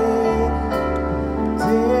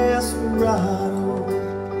 Desperado,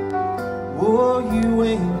 oh, you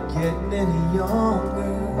ain't getting any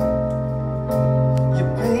younger.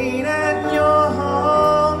 Your pain and your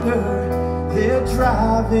hunger, they're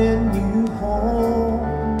driving you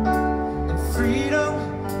home. And freedom,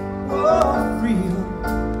 oh,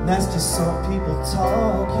 freedom, that's just some people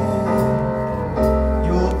talking.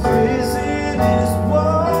 Your prison is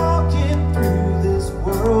walking through this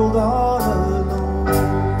world all alone.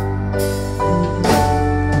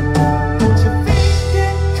 Don't your feet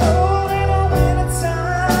get cold in the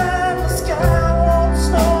wintertime? The sky won't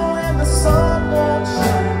snow and the sun won't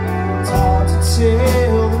shine. It's hard to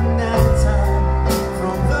tell the nighttime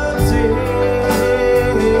from the day.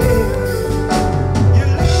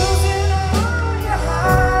 You're losing all your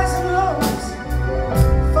highs and lows.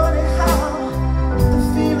 Funny how the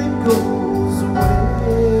feeling goes away.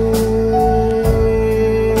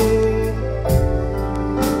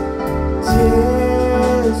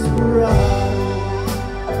 Desperado,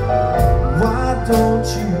 why don't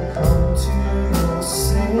you come to your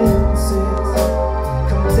senses?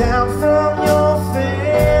 Come down from your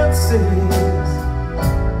fences.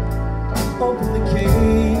 Open the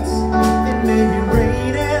gates, it may be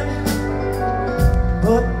raining,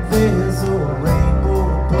 but there's a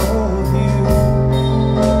rainbow above you.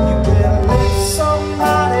 You better let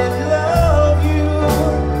somebody love you.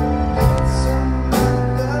 Let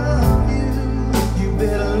somebody love you. You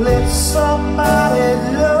better let somebody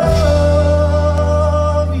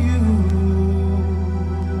love you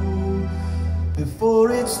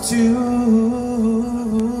before it's too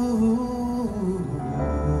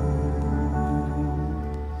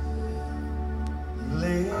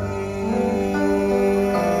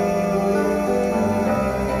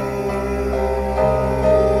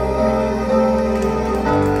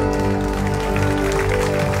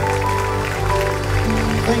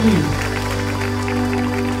Thank you.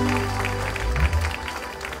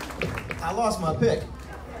 I lost my pick.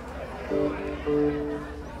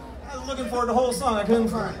 I was looking for the whole song. I couldn't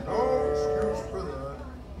find it. No excuse for that.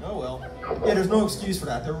 Oh well. Yeah, there's no excuse for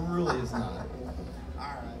that. There really is not.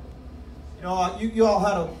 You know, you all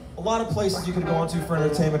had a lot of places you could go into for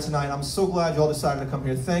entertainment tonight. I'm so glad you all decided to come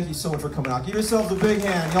here. Thank you so much for coming out. Give yourselves a big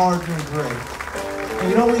hand. Y'all are doing great. And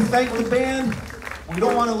you know, we thank the band. We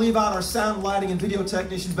don't want to leave out our sound, lighting, and video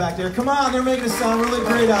technicians back there. Come on, they're making it sound really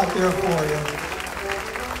great out there for you.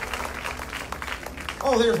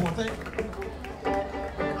 Oh, there's one thing.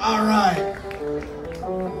 All right.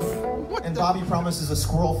 And Bobby promises a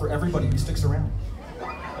squirrel for everybody who sticks around.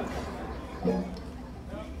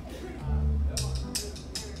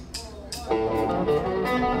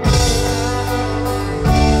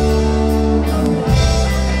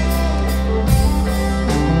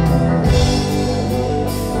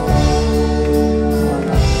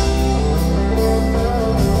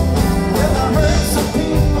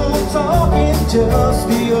 Just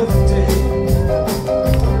the other day,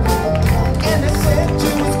 and they said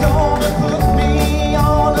you was gonna put me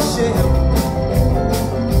on a shelf.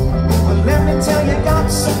 But let me tell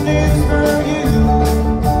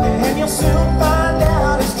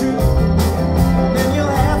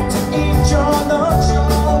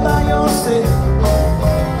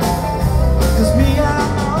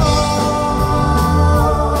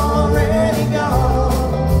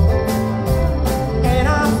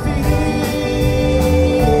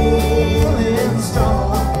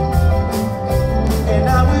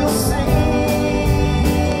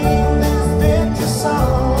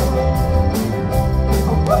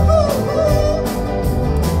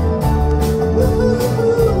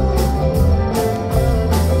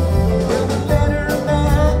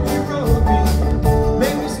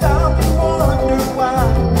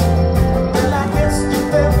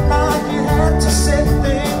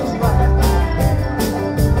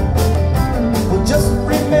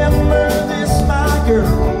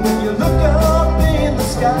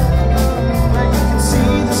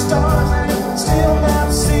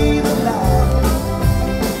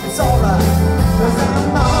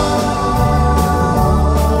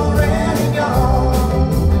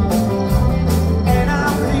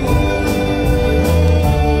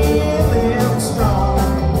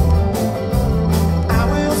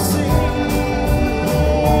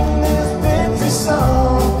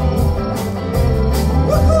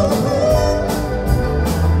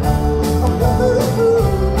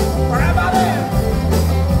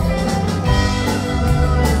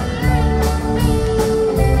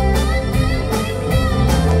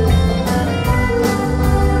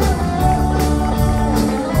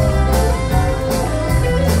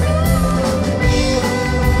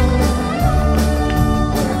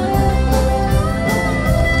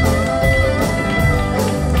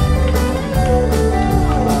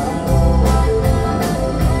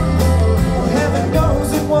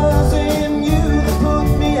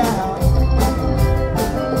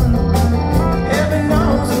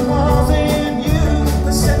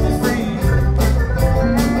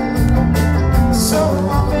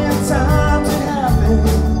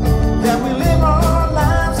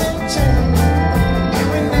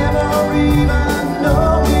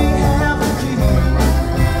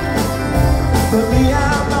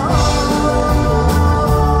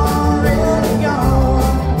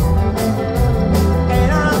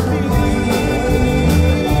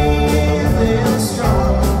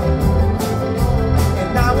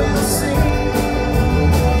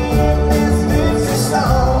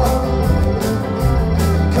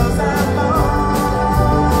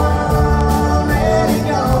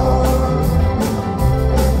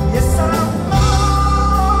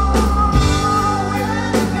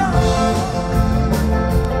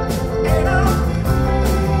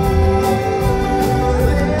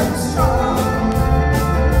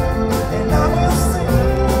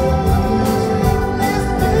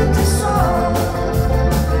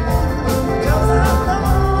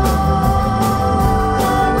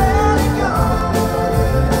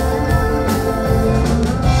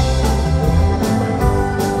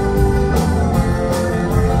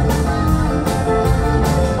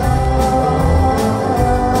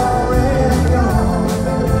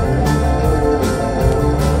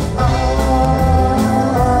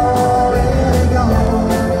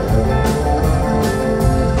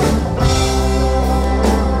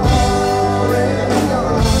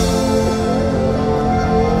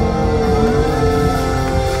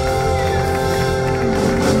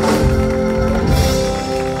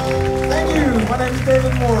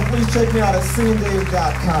more, please check me out at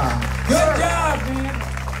seeingdave.com. Good job, man.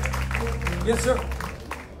 Yes, sir.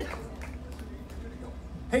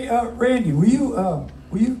 Hey, Randy, will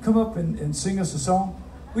you come up and sing us a song?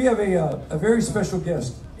 We have a very special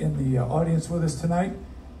guest in the audience with us tonight,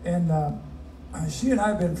 and she and I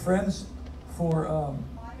have been friends for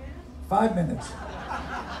 5 minutes.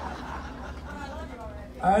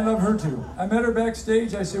 I love her too. I met her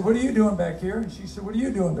backstage. I said, "What are you doing back here?" And she said, "What are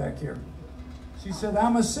you doing back here?" She said,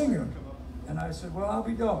 "I'm a singer." And I said, "Well, I'll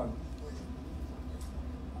be dogged."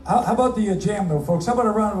 How about the jam, though, folks? How about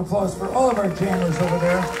a round of applause for all of our jammers over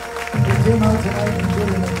there who came out tonight and did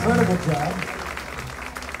an incredible job.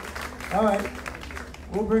 All right.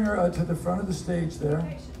 We'll bring her to the front of the stage there.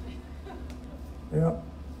 Yep.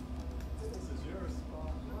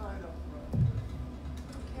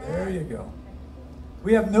 There you go.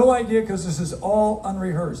 We have no idea because this is all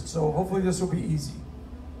unrehearsed, so hopefully this will be easy.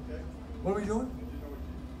 What are we doing?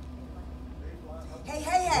 Hey,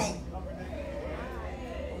 hey, hey.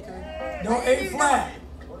 No, A flat.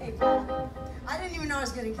 A flat. I didn't even know I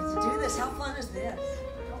was going to get to do this. How fun is this?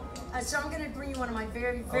 So I'm going to bring you one of my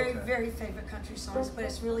very, very, very favorite country songs, but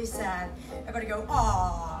it's really sad. Everybody go,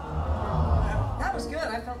 aww. That was good.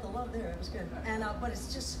 I felt the love there. It was good. And but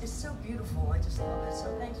it's so beautiful. I just love it.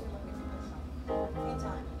 So thanks for letting me do this song.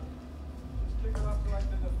 Anytime. Just pick it up like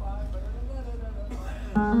the 5.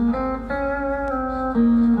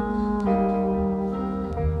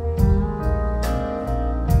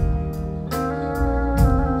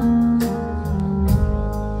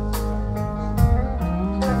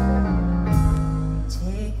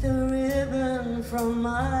 Take the ribbon from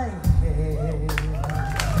my head,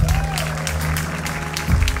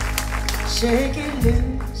 shake it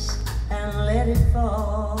loose and let it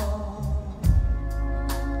fall.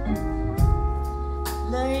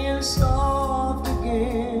 Laying soft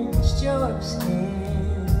against your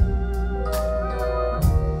skin,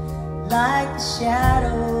 like the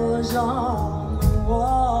shadows on the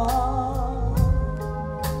wall.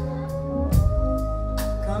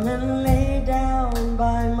 Come and lay down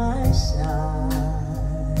by my side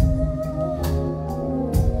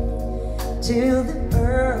till the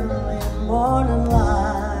early morning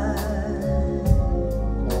light.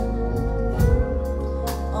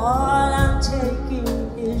 All I'm taking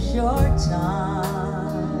is your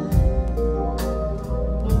time.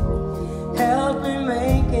 Help me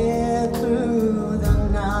make it through the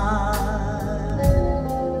night.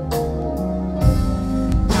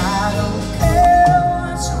 I don't care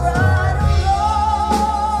what's right or wrong.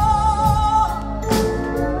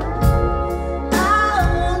 I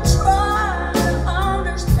won't try to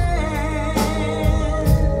understand.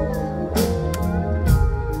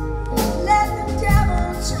 Let the devil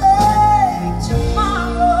take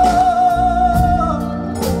tomorrow.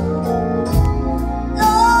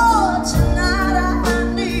 Lord, tonight I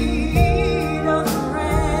need a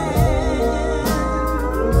friend.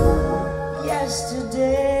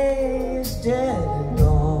 Yesterday is dead and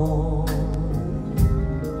gone,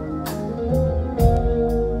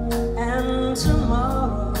 and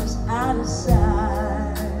tomorrow's out of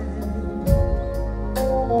sight.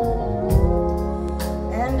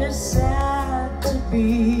 And it's sad to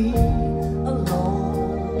be alone.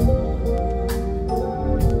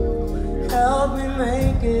 Help me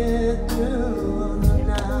make it through the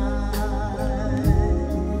night.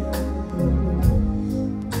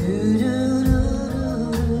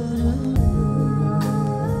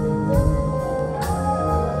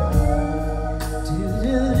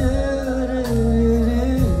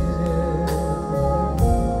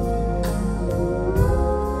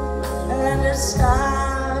 And it's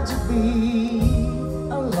sad to be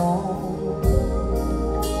alone.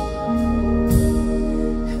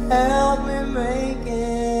 Help me make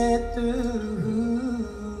it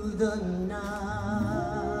through the night.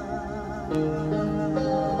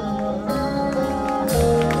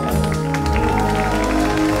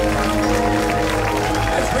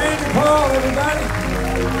 That's Randy Paul, everybody.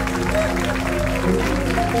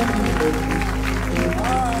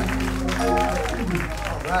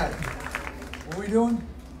 All right. What are we doing?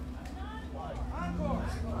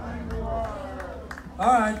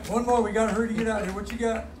 All right, one more. We got to hurry to get out of here. What you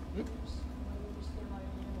got?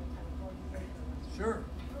 Sure.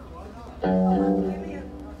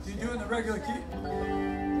 You doing the regular key?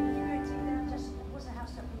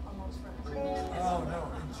 Oh no,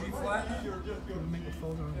 in G flat?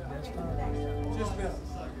 Just bit.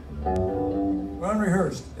 We're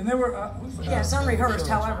unrehearsed. And they were, Yes, unrehearsed,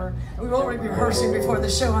 however. We will be rehearsing before the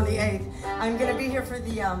show on the 8th. I'm going to be here for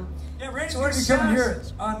the yeah, Randy's going to be coming here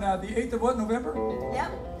on the 8th of what, November?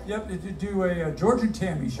 Yep. Yep, to do a George and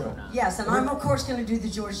Tammy show. Yes, and I'm of course going to do the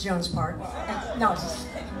George Jones part. And, no,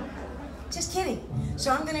 just kidding.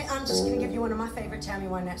 So I'm just gonna give you one of my favorite Tammy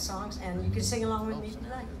Wynette songs, and you can sing along with me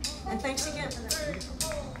tonight. And thanks again for that.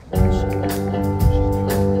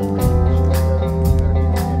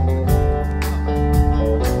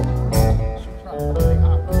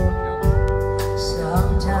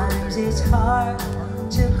 Sometimes it's hard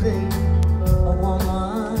to be a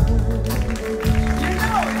woman. You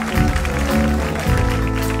know it.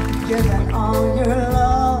 Giving all your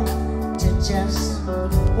love to just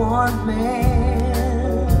one man.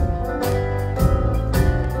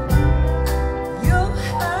 You'll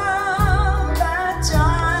have bad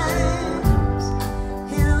times,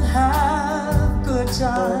 he'll have good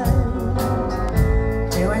times,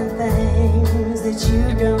 doing things that you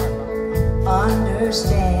don't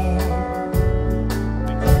understand.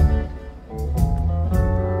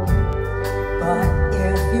 But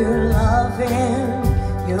if you love him,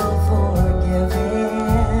 you'll forgive him,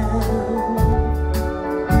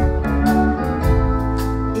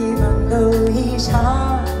 even though he's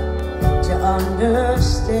hard to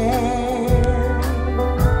understand.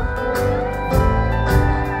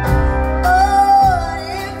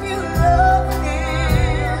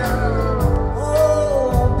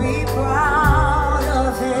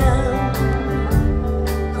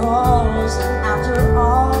 After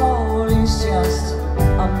all, he's just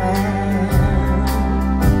a man.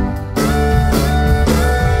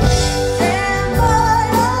 Stand by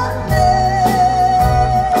a man,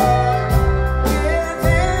 give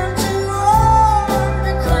him to arm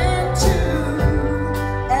to cling to,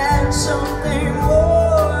 and something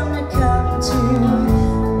warm to come to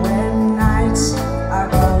when nights are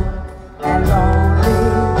cold and lonely.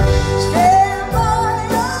 Stand by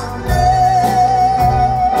a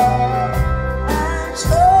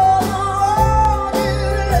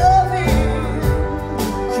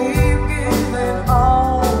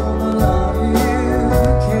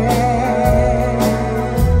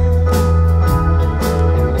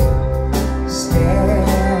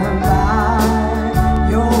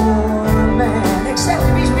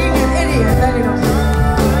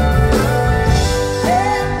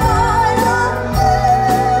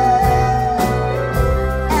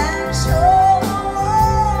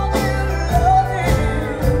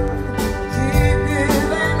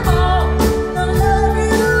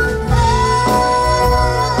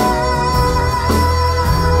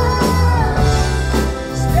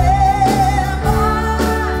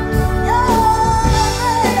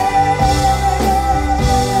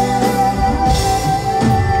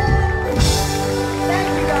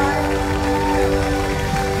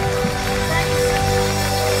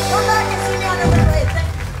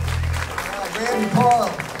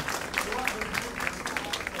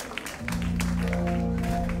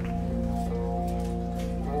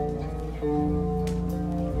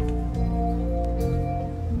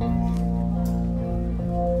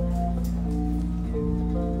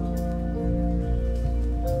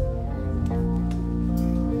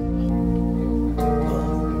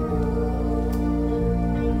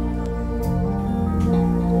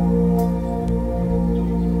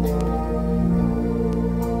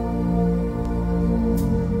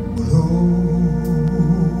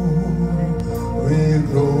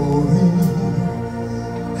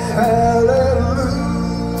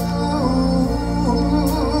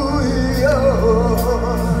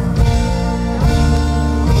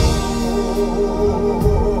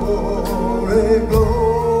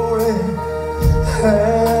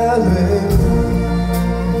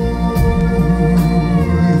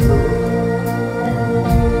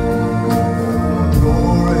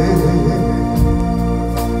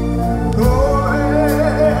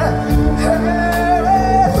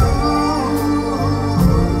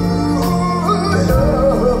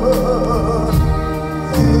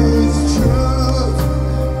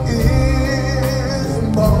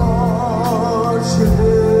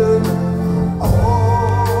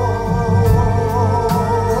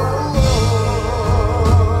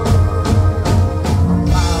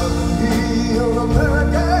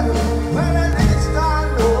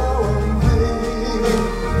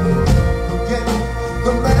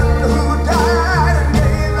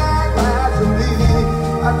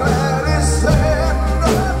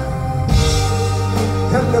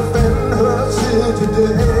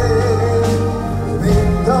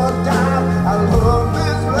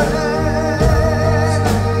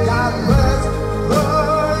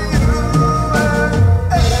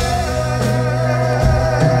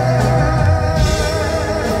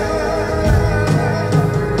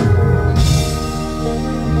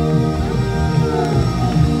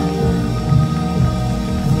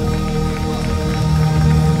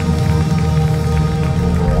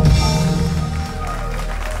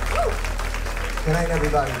Good night,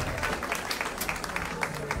 everybody.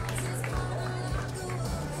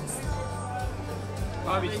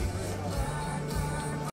 Bobby.